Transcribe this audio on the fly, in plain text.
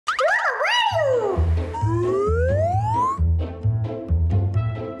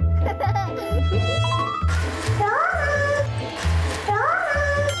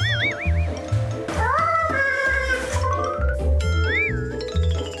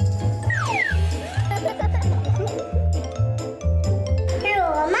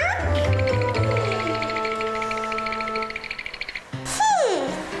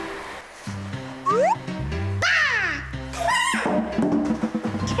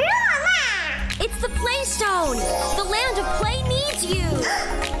zone! The land of play needs you!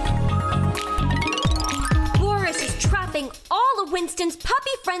 Boris is trapping all of Winston's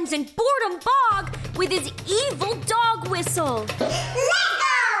puppy friends in Boredom Bog with his evil dog whistle. Let's go!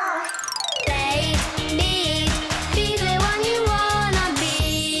 Play, be the one you wanna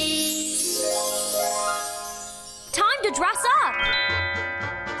be. Time to dress up!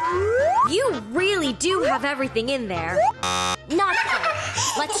 You really do have everything in there. Not quite.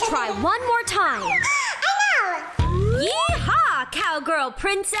 Let's try one more time. I know! Yee-haw, cowgirl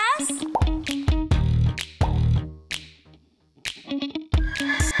princess!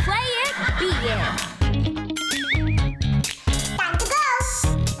 Play it, be it. Time to go!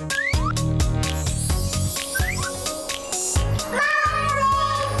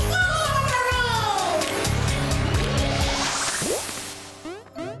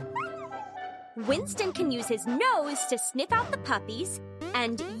 Winston can use his nose to sniff out the puppies,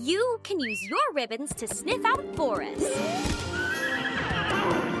 and you can use your ribbons to sniff out Boris.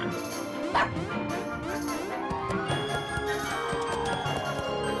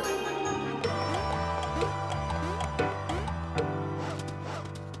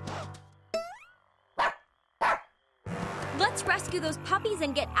 Let's rescue those puppies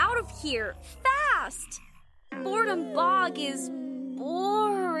and get out of here, fast! Boredom Bog is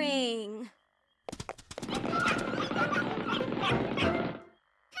boring.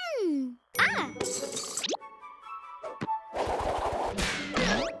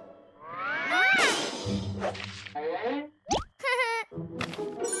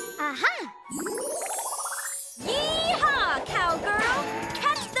 Aha! Yee-haw, cowgirl!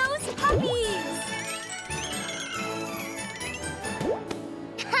 Catch those puppies!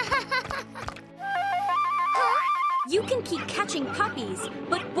 You can keep catching puppies,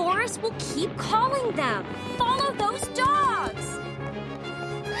 but Boris will keep calling them. Follow those dogs!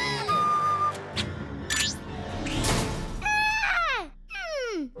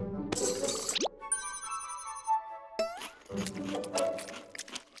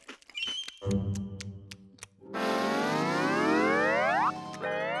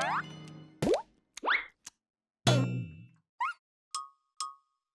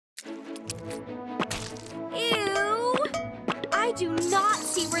 Ew! I do not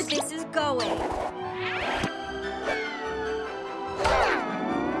see where this is going.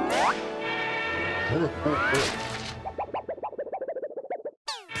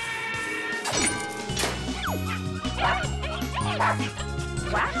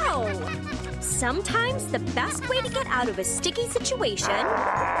 Wow! Sometimes the best way to get out of a sticky situation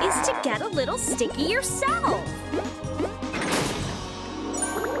is to get a little sticky yourself.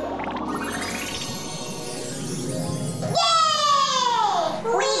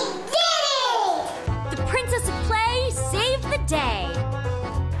 We did it! The Princess of Play saved the day.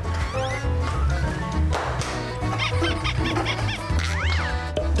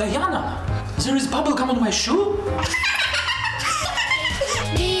 Diana, there is bubblegum on my shoe?